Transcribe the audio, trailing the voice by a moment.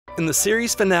In the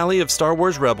series finale of Star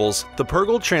Wars Rebels, the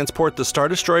Purgill transport the Star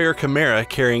Destroyer Chimaera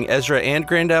carrying Ezra and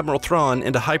Grand Admiral Thrawn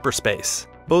into hyperspace.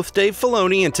 Both Dave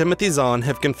Filoni and Timothy Zahn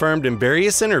have confirmed in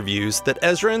various interviews that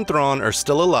Ezra and Thrawn are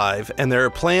still alive and there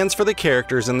are plans for the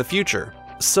characters in the future.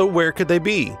 So where could they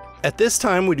be? At this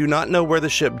time, we do not know where the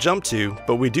ship jumped to,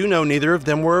 but we do know neither of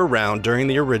them were around during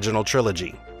the original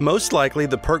trilogy. Most likely,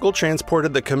 the Purgill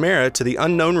transported the Chimaera to the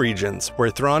unknown regions, where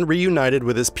Thrawn reunited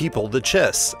with his people, the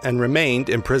Chiss, and remained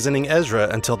imprisoning Ezra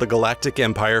until the Galactic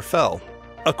Empire fell.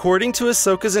 According to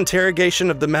Ahsoka's interrogation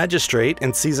of the Magistrate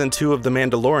in Season 2 of The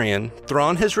Mandalorian,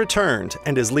 Thrawn has returned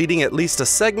and is leading at least a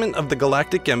segment of the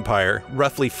Galactic Empire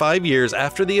roughly 5 years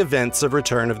after the events of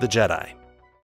Return of the Jedi.